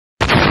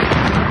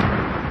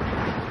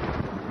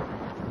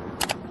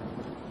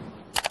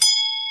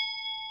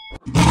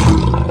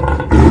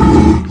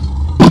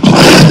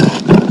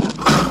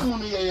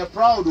you're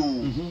proud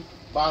of.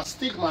 But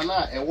stigma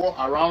na e walk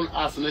around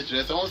us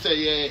naturally. So say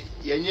ye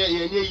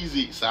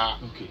easy, sir.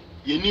 Okay.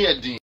 You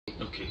need din.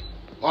 Okay.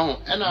 Oh,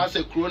 and I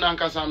say crew na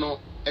nkasa no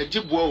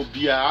ejibwa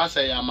obi a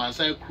say ya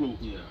mansan crew.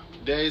 Yeah.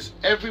 There is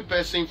every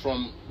person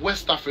from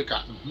West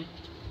Africa.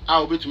 I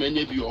will be to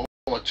many be or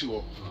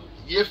two.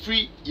 Ye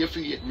free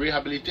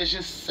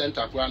rehabilitation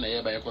center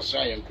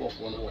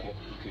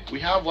we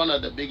have one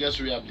of the biggest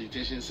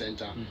rehabilitation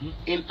center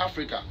in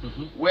Africa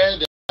where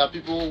there are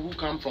people who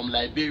come from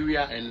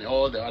Liberia and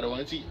all the other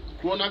ones. See,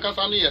 Corona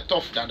Kasani is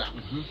tough dada.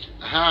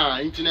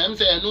 Internet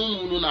say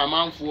no na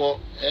man for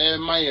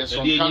my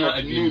some kind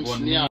of names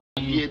near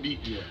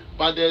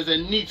but there's a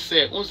need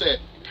say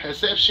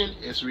perception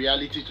is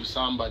reality to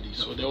somebody.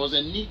 So there was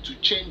a need to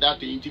change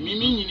that into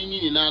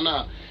me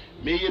na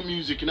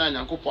music na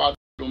nyankopo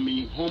from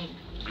me home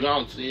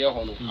grounds there.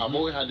 I've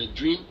always had a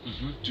dream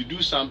to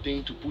do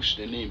something to push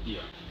the name.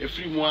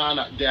 Everyone,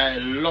 there are a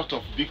lot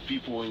of big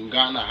people in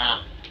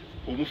Ghana.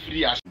 You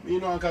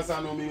know,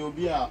 Kasano me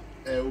obi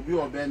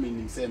obe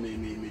me say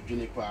me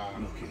dream pa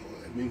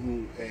me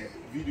who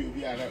video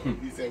be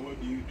obi say what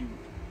do you do?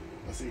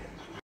 I say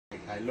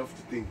I love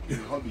to think. It's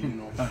a hobby, you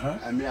know.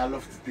 I mean, I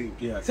love to think.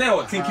 Yeah. Say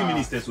our thinking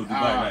ministers will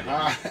Dubai.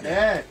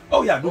 Yeah.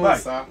 Oh yeah,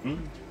 Dubai.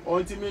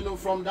 Until me know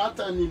from that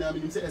time, I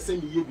mean, say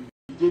me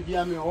be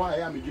me why I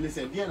am doing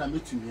say dey na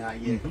meet me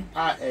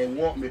here.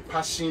 Work me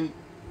passion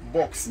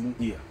box.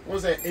 Yeah.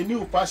 Was a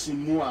new passion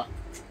more.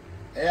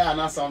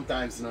 Na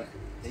sometimes no.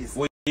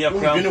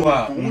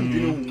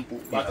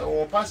 But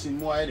our passion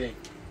more then.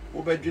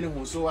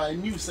 So I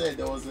knew said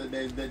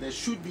there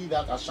should be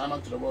that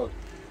Ashaiman to the world.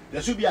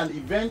 There should be an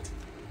event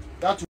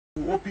that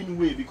will open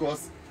way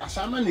because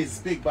Ashaiman is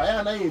big, but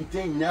I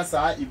think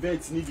Nyasa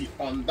events need be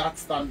on that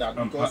standard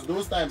because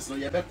those times no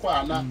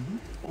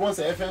once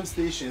the FM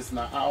stations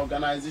now are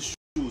organizing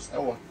shows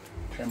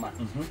Prema.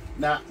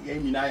 Now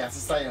yemina ya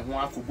sisa ye ho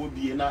akobo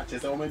bie na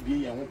chese o ma bie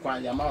ye ho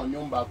kwan ya ma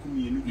onyom ba ku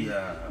mienu bi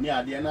ni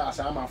ade na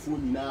Ashaiman fo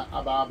nyina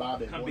aba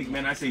big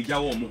men I say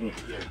jawo mo ho.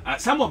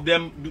 Some of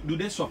them do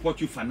they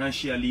support you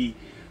financially?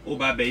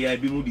 Oba be ya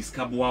bi mu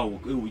discabo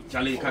o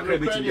chale kakra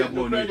be ti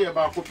yabo ni. Ready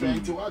about ko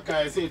plenty what can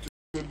I say to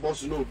me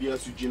boss no obi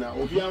asugina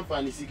obi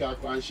amfa ni sika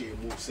kwanhye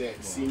mu say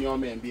senior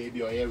men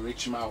be or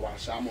rich man wa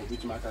Ashaiman obi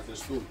tuma ka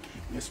stone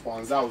the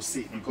sponsor will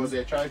say because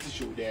they try to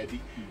show there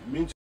be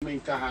mean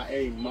to ha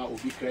ma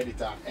obi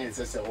creditor and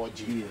say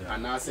oji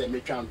and I say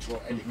make control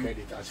any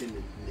creditor say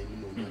no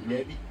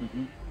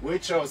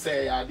which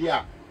say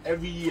idea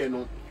every year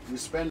no we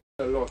spend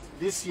a lot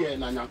this year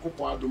na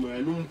nyakopo adom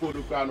enum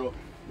podo kra no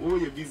oh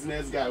your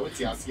business guy what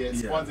you ask here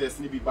sponsors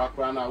need be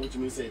background now which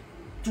means say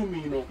to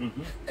me no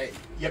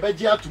you be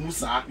dia to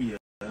musa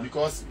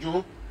because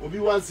Joe obi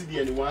one CD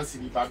and one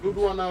CD but do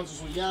one now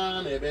so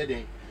yan e be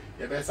den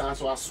the best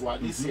answer was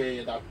this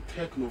year that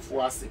techno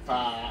for us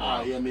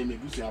yeah me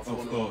busu for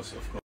of course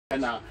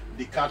and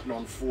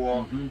decathlon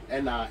for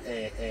and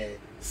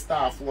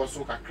staff for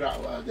so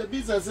kakra the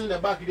business in the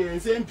back there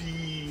same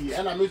p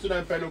and I make to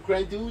them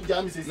penocrant who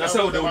jam is that's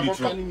how they will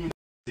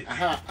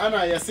and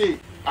I say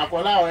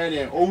akola we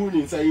there ohun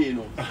ni say you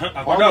know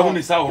akola ohun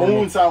ni sa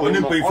ohun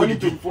only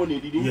phone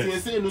didn't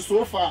say no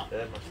so far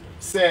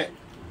say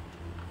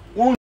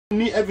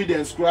need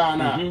evidence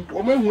na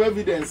who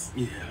evidence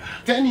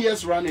 10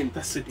 years running.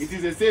 That's it. It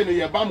is the same no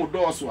yabamu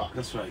dorswa.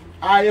 That's right.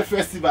 Our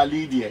festival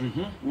lead here.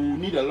 We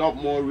need a lot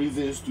more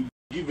reasons to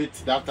give it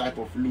that type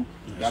of look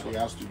that it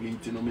has to be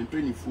into no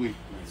penny free.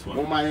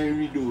 Oh my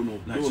Henry don't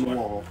know.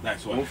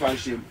 Nice one.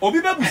 Shame.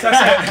 Obi be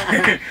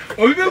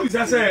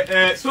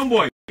say some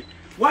boy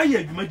why you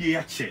adwuma dey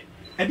ache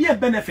e be a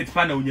benefit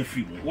pa na onya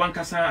free one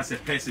kasa as a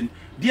person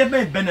dey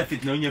be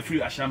benefit na onya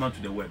free Ashaiman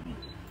to the world.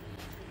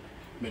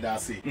 Me da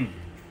say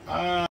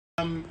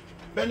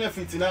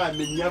benefit na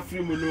me nya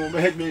free mu no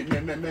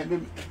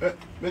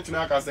me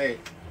tuna ka say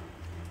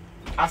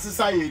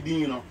asisa ye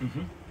din no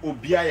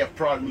obia ye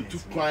proud me to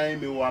climb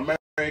me wo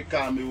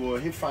America me wo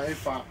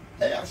hifa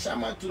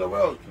Ashaiman to the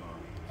world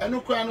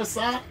eno kwa no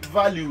sa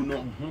value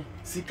no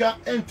sika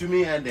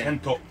entumi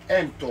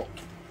ento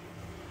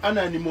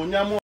ana ni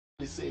monyamo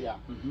say ya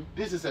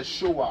this is a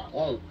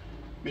show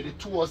me the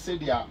two say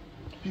there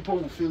people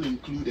will feel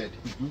included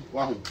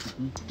wow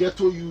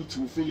ghetto youth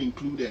will feel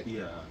included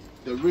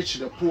the rich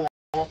the poor.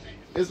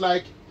 It's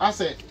like I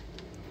said,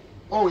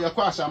 oh, you're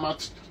quite Ashaiman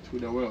to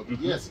the world.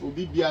 Yes,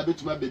 Obi Bia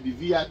to my baby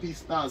VIP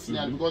stance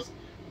because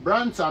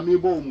brands are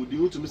able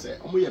to say,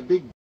 oh, you're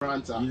big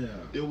brands.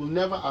 They will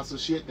never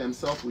associate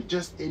themselves with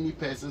just any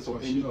persons or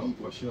any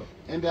people.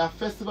 And there are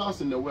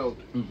festivals in the world.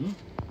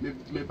 Me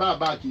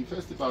Babaki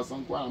festivals,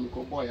 some boy,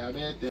 I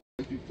bet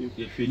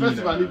 10-15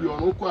 festival if you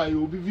on you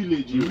will be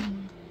village.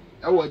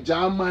 Our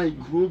German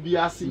group be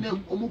asking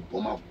them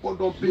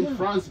in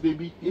France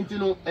baby into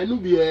no and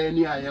be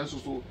any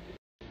so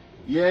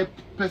yeah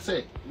per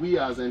se we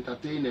as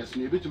entertainers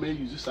maybe to make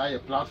use a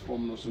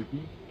platform no so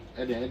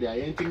and then they are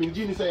entering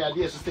Gini say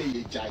idea to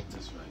stay a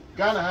giant.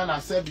 Ghana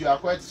Hana said you are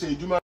quite say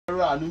Juma you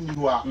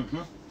are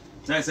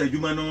I say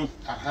Juma no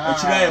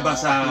Chira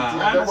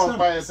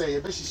Basa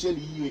say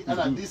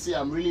and this year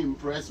I'm really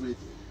impressed with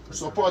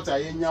support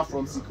ayenya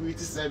from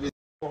security service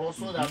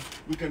so that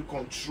we can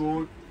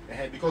control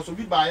because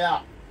obi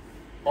buy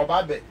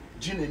obabe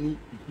jineni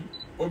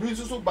obi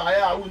so buy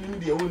woni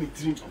de woni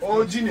trim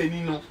o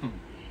jineni no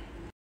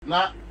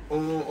na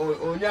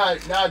onya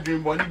na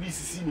dream body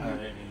BCC ni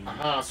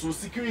so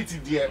security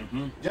there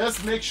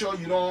just make sure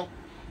you don't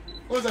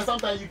because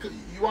sometimes you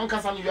want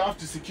cause you have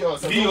to secure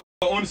so your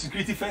own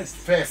security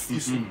first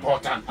is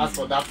important. As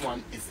for that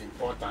one it's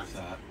important.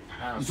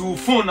 So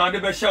phone now they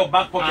be share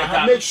back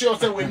pocket make sure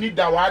say we need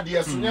that word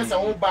there so yes I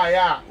won't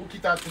buy we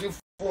kita 3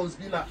 phones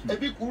bi na e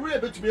bi kure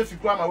be to be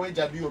fikura ma we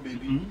jabi o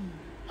baby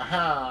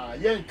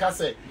yen ka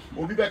say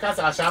obi be ka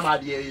say ashama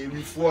de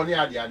we for ni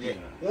ade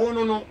won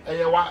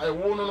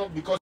no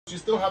because you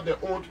still have the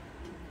old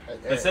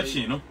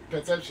perception, no?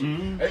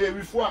 Perception.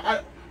 Before,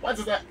 what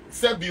is that?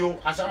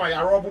 Sebio, Ashama,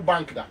 ya rob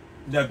bank da.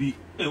 That be.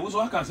 Hey, what's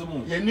what can say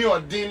more? You knew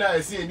a dinner,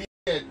 I see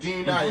a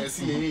dinner, you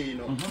see, you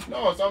know.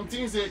 No, some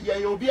things, yeah,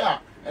 you'll be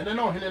out. And then,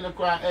 no, Helen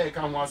cry,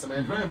 come once.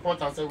 And very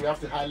important, so we have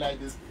to highlight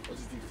these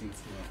positive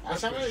things.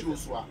 Ashama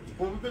shows what.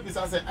 But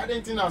people say, I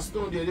didn't think I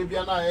stone the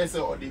Arabian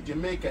or the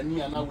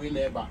Jamaican, and now we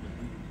never.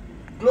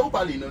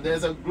 Globally, you know,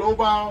 there's a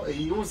global,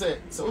 you say,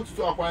 so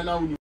to acquire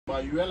now.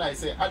 You realize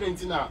say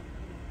Argentina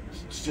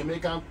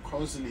Jamaican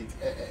consulate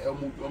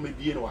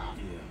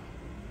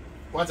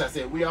what I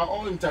say we are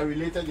all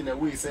interrelated in a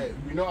way say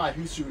we know our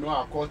history, we know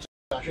our culture.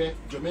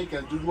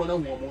 Jamaicans do one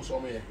of almost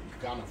somewhere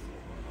Ghana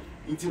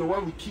until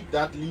when we keep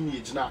that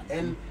lineage now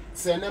and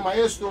say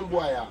my stone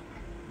boy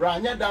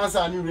branya dancer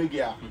and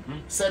reggae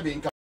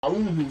seven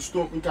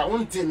stone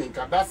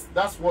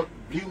that's what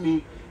blew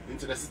me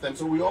into the system.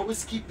 So we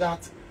always keep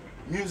that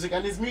music,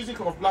 and it's music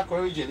of black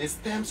origin. It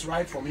stems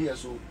right from here.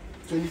 So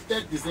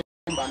 23rd December,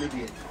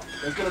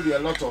 there's going to be a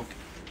lot of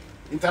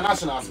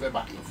internationals, of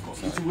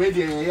course. It's where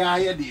they you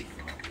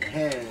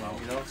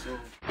know, so.